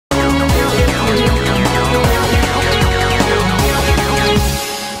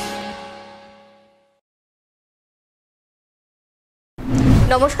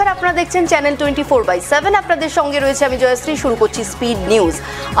নমস্কার, আপনারা দেখছেন চ্যানেল 24/7। আপনাদের সঙ্গে রয়েছে আমি জয়শ্রী। শুরু করছি স্পিড নিউজ।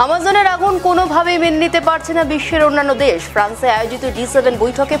 আমাজনের আগুন কোনোভাবেই মেনে নিতে পারছে না বিশ্বের অন্যান্য দেশ। ফ্রান্সে আয়োজিত G7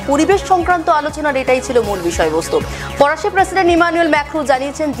 বৈঠকে পরিবেশ সংক্রান্ত আলোচনার এটাই ছিল মূল বিষয়বস্তু। ফরাসি প্রেসিডেন্ট ইমানুয়েল ম্যাক্রো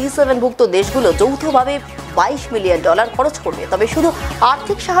জানিয়েছেন G7 ভুক্ত দেশগুলো যৌথভাবে $22 মিলিয়ন খরচ করবে। তবে শুধু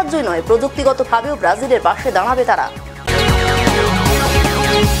আর্থিক সাহায্যই নয়, প্রযুক্তিগতভাবেও ব্রাজিলের পাশে দাঁড়াবে তারা।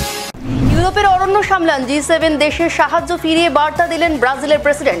 ইউরোপের অরণ্য সামলান G7 দেশের সাহায্য ফিরিয়ে বার্তা দিলেন ব্রাজিলের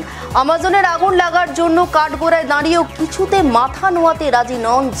প্রেসিডেন্ট। আমাজনের আগুন লাগার জন্য কাঠগড়ায় দাঁড়িয়েও কিছুতে মাথা নোয়াতে রাজি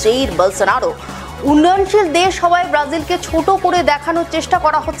নন জেইর বলসোনারো। উন্নয়নশীল দেশ হওয়ায় ব্রাজিলকে ছোট করে দেখানোর চেষ্টা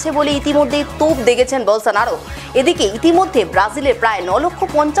করা হচ্ছে বলে ইতিমধ্যেই তোপ দেখেছেন বলসোনারো। এদিকে ইতিমধ্যে ব্রাজিলের প্রায়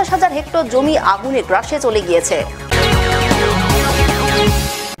 9,50,000 হেক্টর জমি আগুনে গ্রাসে চলে গিয়েছে।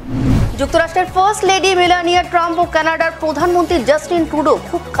 যুক্তরাষ্ট্রের ফার্স্ট লেডি মেলানিয়া ট্রাম্প ও কানাডার প্রধানমন্ত্রী জাস্টিন ট্রুডো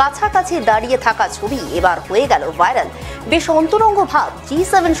খুব কাছাকাছি দাঁড়িয়ে থাকা ছবি এবার হয়ে গেল ভাইরাল। বেশ অন্তরঙ্গ ভাব।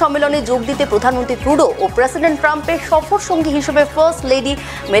 G7 সম্মেলনে যোগ দিতে প্রধানমন্ত্রী ট্রুডো ও প্রেসিডেন্ট ট্রাম্পের সফর সঙ্গী হিসেবে ফার্স্ট লেডি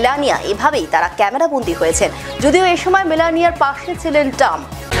মেলানিয়া, এভাবেই তারা ক্যামেরাবন্দী হয়েছেন। যদিও এ সময় মেলানিয়ার পাশে ছিলেন ট্রাম্প।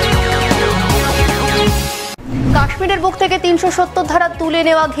 কাশ্মীরের বুক থেকে 370 ধারা তুলে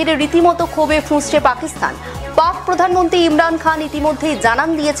নেওয়া ঘিরে রীতিমতো ক্ষোভে ফুঁসছে পাকিস্তান। পাক প্রধানমন্ত্রী ইমরান খান ইতিমধ্যেই জানান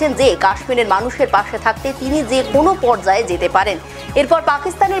দিয়েছেন যে কাশ্মীরের মানুষের পাশে থাকতে তিনি যে কোনো পর্যায়ে যেতে পারেন। এরপর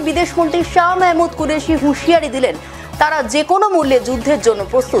পাকিস্তানের বিদেশমন্ত্রী শাহ মেহমুদ কুরেশি হুঁশিয়ারি দিলেন তারা যে কোনো মূল্যে যুদ্ধের জন্য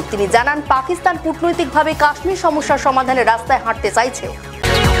প্রস্তুত। তিনি জানান পাকিস্তান কূটনৈতিকভাবে কাশ্মীর সমস্যার সমাধানের রাস্তায় হাঁটতে চাইছে।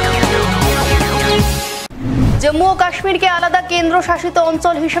 জম্মু ও কাশ্মীরকে আলাদা কেন্দ্রশাসিত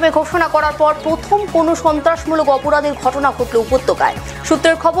অঞ্চল হিসেবে ঘোষণা করার পর প্রথম কোনো সন্ত্রাসমূলক অপরাধের ঘটনা ঘটল উপত্যকায়।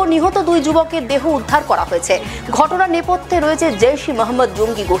 সূত্রের খবর, নিহত 2 যুবকের দেহ উদ্ধার করা হয়েছে। ঘটনার নেপথ্যে রয়েছে জৈশ-ই-মোহাম্মদ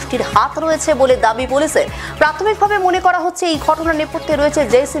জঙ্গি গোষ্ঠীর হাত রয়েছে বলে দাবি পুলিশের। প্রাথমিকভাবে মনে করা হচ্ছে এই ঘটনার নেপথ্যে রয়েছে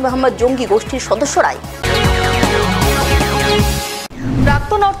জৈশ-ই-মোহাম্মদ জঙ্গি গোষ্ঠীর সদস্যরাই।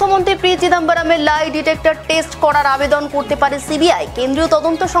 প্রাক্তন অর্থমন্ত্রী পি চিদম্বরমের লাই ডিটেক্টর টেস্ট করার আবেদন করতে পারে সিবিআই। কেন্দ্রীয়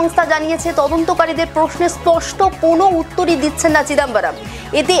তদন্ত সংস্থা জানিয়েছে তদন্তকারীদের প্রশ্নে স্পষ্ট কোনো উত্তরই দিচ্ছেন না চিদম্বরম।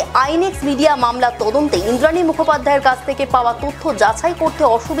 এতে আইএনএক্স মিডিয়া মামলা তদন্তে ইন্দ্রাণী মুখোপাধ্যায়ের কাছ থেকে পাওয়া তথ্য যাচাই করতে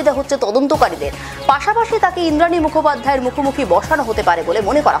অসুবিধা হচ্ছে তদন্তকারীদের। পাশাপাশি তাকে ইন্দ্রাণী মুখোপাধ্যায়ের মুখোমুখি বসানো হতে পারে বলে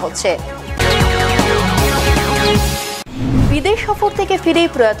মনে করা হচ্ছে। বিদেশ সফর থেকে ফিরেই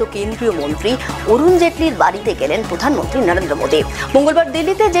প্রয়াত কেন্দ্রীয় মন্ত্রী অরুণ জেটলির বাড়িতে গেলেন প্রধানমন্ত্রী নরেন্দ্র মোদী। মঙ্গলবার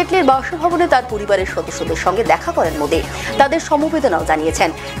দিল্লিতে জেটলির বাসভবনে তার পরিবারের সদস্যদের সঙ্গে দেখা করেন মোদী। তাদের সমবেদনাও জানিয়েছেন।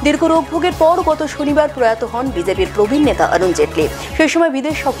 দীর্ঘ রোগভোগের পর গত শনিবার প্রয়াত হন বিজেপির প্রবীণ নেতা অরুণ জেটলি। সেই সময়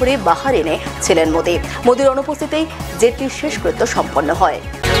বিদেশ সফরে বাহারেনে ছিলেন মোদী। মোদীর অনুপস্থিতিতেই জেটলির শেষকৃত্য সম্পন্ন হয়।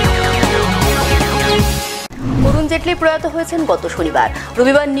 অরুণ জেটলি প্রয়াত হয়েছেন গত শনিবার।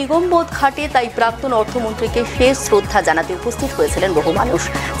 রবিবার নিগমবোধ ঘাটে তাই প্রাক্তন অর্থমন্ত্রীকে শেষ শ্রদ্ধা জানাতে উপস্থিত হয়েছিলেন বহু মানুষ।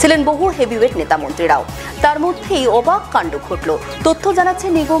 ছিলেন বহু হেভিওয়েট নেতা মন্ত্রীরাও। তার মধ্যেই অবাক কাণ্ড ঘটল। তথ্য জানাচ্ছে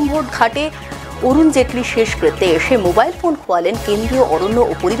নিগমবোধ ঘাটে অরুণ জেটলি শেষকৃত্যে এসে মোবাইল ফোন খোয়ালেন কেন্দ্রীয় অরণ্য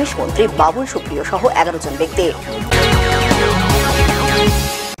ও পরিবেশ মন্ত্রী বাবুল সুপ্রিয় সহ 11 জন ব্যক্তি।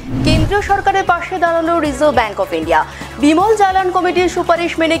 কেন্দ্রীয় সরকারের পাশে দাঁড়ালো reserve bank of India. Bimal Jalan কমিটির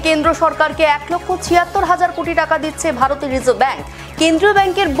সুপারিশ মেনে কেন্দ্র সরকারকে 1,76,000 কোটি টাকা দিচ্ছে ভারতের রিজার্ভ ব্যাংক। কেন্দ্রীয়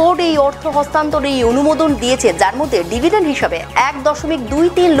ব্যাংকের বোর্ড এই অর্থ হস্তান্তরে অনুমোদন দিয়েছে, যার মধ্যে ডিভিডেন্ড হিসাবে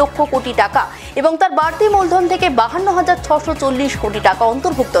 1.23 লক্ষ কোটি টাকা এবং তার বাড়তি মূলধন থেকে 52,640 কোটি টাকা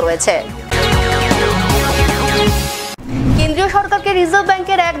অন্তর্ভুক্ত রয়েছে। কেন্দ্রীয় সরকারকে রিজার্ভ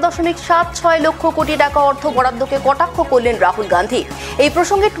ব্যাংকের 1.76 লক্ষ কোটি টাকা অর্থ বরাদ্দকে কটাক্ষ করলেন রাহুল গান্ধী। এই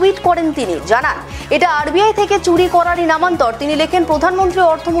প্রসঙ্গে টুইট করেন তিনি। জানান এটা আরবিআই থেকে চুরি করারই নামান্তর। তিনি লেখেন, প্রধানমন্ত্রী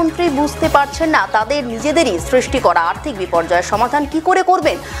অর্থমন্ত্রী বুঝতে পারছেন না তাদের নিজেদেরই সৃষ্টি করা আর্থিক বিপর্যয়ের সমাধান কি করে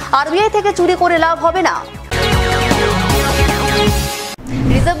করবেন। আরবিআই থেকে চুরি করে লাভ হবে না।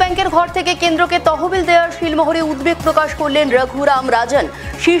 রিজার্ভ ব্যাংকের ঘর থেকে কেন্দ্রকে তহবিল দেওয়ার শিলমোহরে উদ্বেগ প্রকাশ করলেন রঘুরাম রাজন।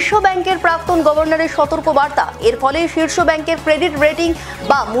 শীর্ষ ব্যাংকের প্রাক্তন গভর্নরের সতর্ক বার্তা। এর ফলে শীর্ষ ব্যাংকের ক্রেডিট রেটিং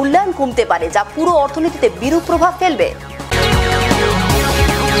বা মূল্যায়ন কমতে পারে, যা পুরো অর্থনীতিতে বিরূপ প্রভাব ফেলবে।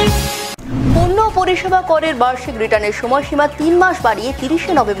 পণ্য পরিষেবা করের বার্ষিক রিটার্নের সময়সীমা 3 মাস বাড়িয়ে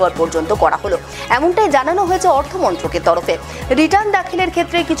 30শে নভেম্বর পর্যন্ত করা হলো। এমনটাই জানানো হয়েছে অর্থ মন্ত্রকের তরফে। রিটার্ন দাখিলের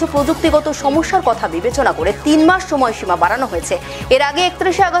ক্ষেত্রে কিছু প্রযুক্তিগত সমস্যার কথা বিবেচনা করে 3 মাস সময়সীমা বাড়ানো হয়েছে। এর আগে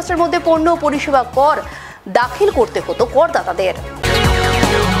 31শে আগস্টের মধ্যে পণ্য পরিষেবা কর দাখিল করতে হতো করদাতাদের।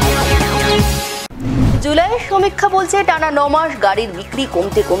 জুলাইয়ের সমীক্ষা বলছে টানা 9 মাস গাড়ির বিক্রি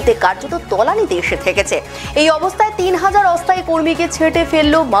কমতে কমতে কার্যত তলানিতে এসে থেকেছে। এই অবস্থায় 3000 অস্থায়ী কর্মীকে ছেঁটে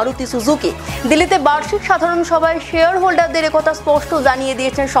ফেলল মারুতি সুজুকি। দিল্লিতে বার্ষিক সাধারণ সভায় শেয়ার হোল্ডারদের একথা স্পষ্ট জানিয়ে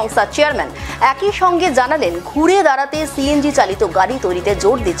দিয়েছেন সংস্থার চেয়ারম্যান। একই সঙ্গে জানালেন ঘুরে দাঁড়াতে সিএনজি চালিত গাড়ি তৈরিতে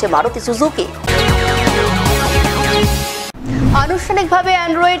জোর দিচ্ছে মারুতি সুজুকি। আনুষ্ঠানিকভাবে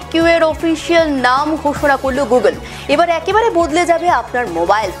অ্যান্ড্রয়েড কিউ এর অফিসিয়াল নাম ঘোষণা করলো গুগল। এবার একেবারে বদলে যাবে আপনার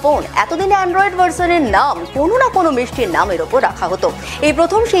মোবাইল ফোন। এতদিনে অ্যান্ড্রয়েড ভার্সনের নাম কোনো না কোনো মিষ্টির নামের ওপর রাখা হতো। এই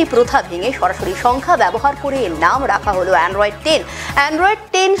প্রথম সেই প্রথা ভেঙে সরাসরি সংখ্যা ব্যবহার করে এর নাম রাখা হলো অ্যান্ড্রয়েড 10। অ্যান্ড্রয়েড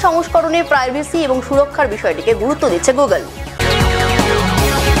 10 সংস্করণে প্রাইভেসি এবং সুরক্ষার বিষয়টিকে গুরুত্ব দিচ্ছে গুগল।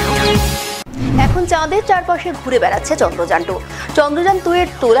 এখন চাঁদের চারপাশে ঘুরে বেড়াচ্ছে চন্দ্রযান 2। চন্দ্রযান 2 এর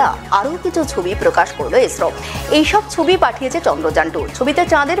তোলা আরও কিছু ছবি প্রকাশ করলো ইসরো। এইসব ছবি পাঠিয়েছে চন্দ্রযান 2। ছবিতে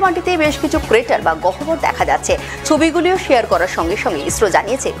চাঁদের মাটিতে বেশ কিছু ক্রেটার বা গহ্বর দেখা যাচ্ছে। ছবিগুলিও শেয়ার করার সঙ্গে সঙ্গে ইসরো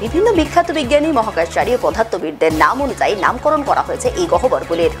জানিয়েছে বিভিন্ন বিখ্যাত বিজ্ঞানী, মহাকাশচারী ও পদার্থবিদদের নাম অনুযায়ী নামকরণ করা হয়েছে এই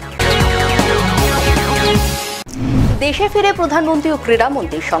গহ্বরগুলির। দেশে ফিরে প্রধানমন্ত্রী ও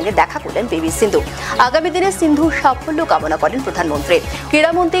ক্রীড়ামন্ত্রীর সঙ্গে দেখা করলেন পিভি সিন্ধু। আগামী দিনে সিন্ধুর সাফল্য কামনা করেন প্রধানমন্ত্রী।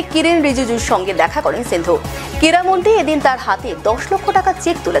 ক্রীড়ামন্ত্রী কিরেন রিজিজুর সঙ্গে দেখা করেন সিন্ধু। ক্রীড়ামন্ত্রী এদিন তার হাতে 10 লক্ষ টাকা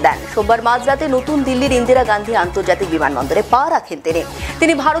চেক তুলে দেন। সোমবার মাঝরাতে নতুন দিল্লির ইন্দিরা গান্ধী আন্তর্জাতিক বিমানবন্দরে পা রাখেন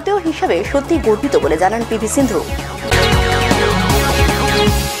তিনি। ভারতীয় হিসেবে সত্যি গর্বিত বলে জানান পিভি সিন্ধু।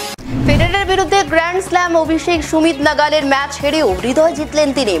 ফেডারের বিরুদ্ধে গ্র্যান্ড স্ল্যাম অভিষেক সুমিত নাগালের ম্যাচ হেরেও হৃদয় জিতলেন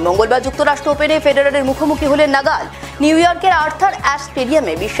তিনি। মঙ্গলবার যুক্তরাষ্ট্র ওপেনে ফেডারের মুখোমুখি হলেন নাগাল। নিউ ইয়র্কের আর্থার অ্যাশ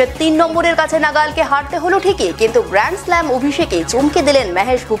স্টেডিয়ামে বিশ্বের 3 নম্বরের কাছে নাগালকে হারতে হলো ঠিকই, কিন্তু গ্র্যান্ড স্ল্যাম অভিষেকে চমকে দিলেন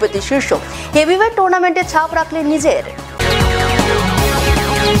মহেশ ভূপতি শীর্ষ। হেভিওয়েট টুর্নামেন্টে ছাপ রাখলেন নিজের।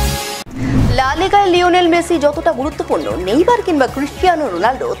 লা লিগায় লিওনেল মেসি যতটা গুরুত্বপূর্ণ, নেইমার কিংবা ক্রিস্টিয়ানো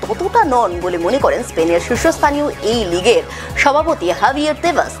রোনাল্ডো ততটা নন বলে মনে করেন স্পেনের শীর্ষস্থানীয় এই লিগের সভাপতি হাভিয়ের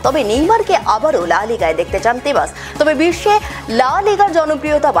তেবাস। তবে নেইমারকে আবারও লা লিগায় দেখতে চান তেবাস। তবে বিশ্বে লা লিগার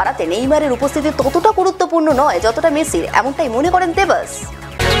জনপ্রিয়তা বাড়াতে নেইমারের উপস্থিতি ততটা গুরুত্বপূর্ণ নয় যতটা মেসির, এমনটাই মনে করেন তেবাস।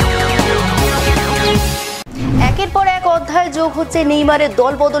 একের পর এক অধ্যায় যোগ হচ্ছে নেইমারের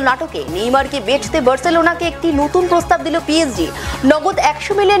দলবদল নাটকে। নেইমারকে বেচতে বার্সেলোনাকে একটি নতুন প্রস্তাব দিল পিএসজি। নগদ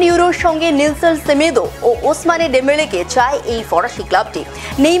 100 মিলিয়ন ইউরোর সঙ্গে নেলসন সেমেদো ও ওসমানে ডেম্বেলেকে চায় এই ফরাসি ক্লাবটি।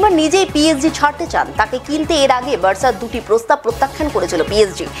 নেইমার নিজেই পিএসজি ছাড়তে চান। তাকে কিনতে এর আগে বার্সার 2টি প্রস্তাব প্রত্যাখ্যান করেছিল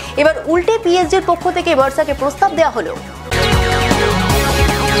পিএসজি। এবার উল্টে পিএসজির পক্ষ থেকে বার্সাকে প্রস্তাব দেওয়া হলো।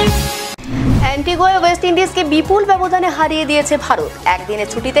 অ্যান্টিগুয়া ওয়েস্ট ইন্ডিজকে বিপুল ব্যবধানে হারিয়ে দিয়েছে ভারত। একদিনের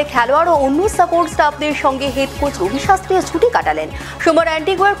ছুটিতে খেলোয়াড় ও অন্য সাপোর্ট স্টাফদের সঙ্গে হেড কোচ রবি শাস্ত্রীও ছুটি কাটালেন। সোমবার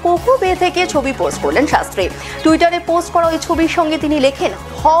অ্যান্টিগুয়ার কোকো বে থেকে ছবি পোস্ট করলেন শাস্ত্রী। টুইটারে পোস্ট করা ওই ছবির সঙ্গে তিনি লেখেন,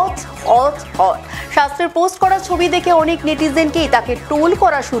 হট হট হট। শাস্ত্রীর পোস্ট করা ছবি দেখে অনেক নেটিজেনকেই তাকে ট্রোল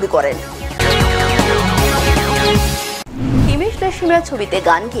করা শুরু করেন। হিমেশ রেশমিয়ার ছবিতে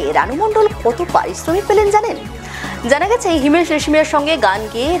গান গেয়ে রানু মণ্ডল কত পারিশ্রমিক পেলেন জানেন? জানা গেছে হিমেশ রেশমিয়ার সঙ্গে গান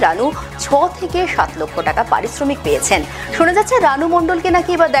গেয়ে রানু 6 থেকে 7 লক্ষ টাকা পারিশ্রমিক পেয়েছেন। শোনা যাচ্ছে রানু মণ্ডলকে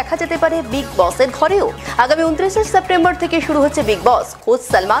নাকি এবার দেখা যেতে পারে বিগ বসের ঘরেও। আগামী 29 সেপ্টেম্বর থেকে শুরু হচ্ছে বিগ বস। কোচ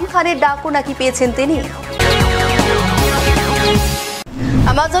সালমান খানের ডাকও নাকি পেয়েছেন তিনি।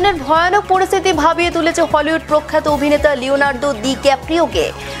 আমাজনের ভয়ানক পরিস্থিতি ভাবিয়ে তুলেছে হলিউড প্রখ্যাত অভিনেতা লিওনার্দো দি ক্যাপ্রিওকে,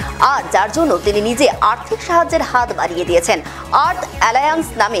 আর যার জন্য তিনি নিজে আর্থিক সাহায্যের হাত বাড়িয়ে দিয়েছেন। আর্থ অ্যালায়েন্স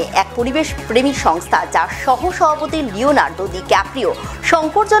নামে এক পরিবেশ প্রেমী সংস্থা, যার সহ সভাপতি লিওনার্দো দি ক্যাপ্রিও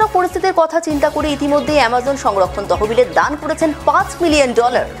সংকটজনক পরিস্থিতির কথা চিন্তা করে ইতিমধ্যে অ্যামাজন সংরক্ষণ তহবিলে দান করেছেন $5 মিলিয়ন।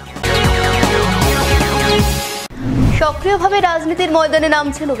 সক্রিয়ভাবে রাজনীতির ময়দানে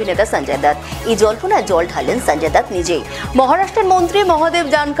নামছেন অভিনেতা সঞ্জয় দত্ত। এই জল্পনায় জল ঢাললেন সঞ্জয় দত্ত নিজেই। মহারাষ্ট্রের মন্ত্রী মহাদেব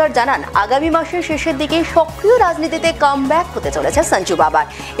জানকার জানান, আগামী মাসের শেষের দিকে সক্রিয় রাজনীতিতে কামব্যাক হতে চলেছে সঞ্জু বাবার।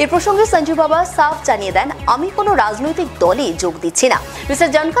 এ প্রসঙ্গে সঞ্জু বাবা সাফ জানিয়ে দেন, আমি কোনো রাজনৈতিক দলে যোগ দিচ্ছি না।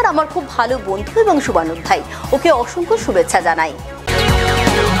 মিস্টার জানকার আমার খুব ভালো বন্ধু এবং শুভানুধ্যায়ী। ওকে অসংখ্য শুভেচ্ছা জানাই।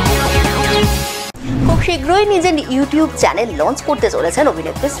 খুব শীঘ্রই নিজের ইউটিউব চ্যানেল লঞ্চ করতে চলেছেন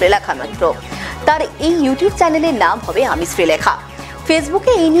অভিনেত্রী শ্রীলেখা মিত্র। তার এই ইউটিউব চ্যানেলের নাম হবে আমি শ্রীলেখা।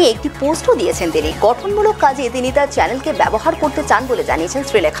 ফেসবুকে এই নিয়ে একটি পোস্টও দিয়েছেন তিনি। গঠনমূলক কাজে তিনি তার চ্যানেলকে ব্যবহার করতে চান বলে জানিয়েছেন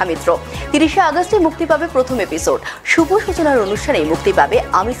শ্রীলেখা মিত্র। 30 আগস্টে মুক্তি পাবে প্রথম এপিসোড। শুভ সূচনার অনুষ্ঠানে মুক্তি পাবে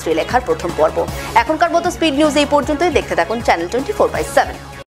আমি শ্রীলেখার প্রথম পর্ব। এখনকার মতো স্পিড নিউজ এই পর্যন্তই। দেখতে থাকুন চ্যানেল 24/7।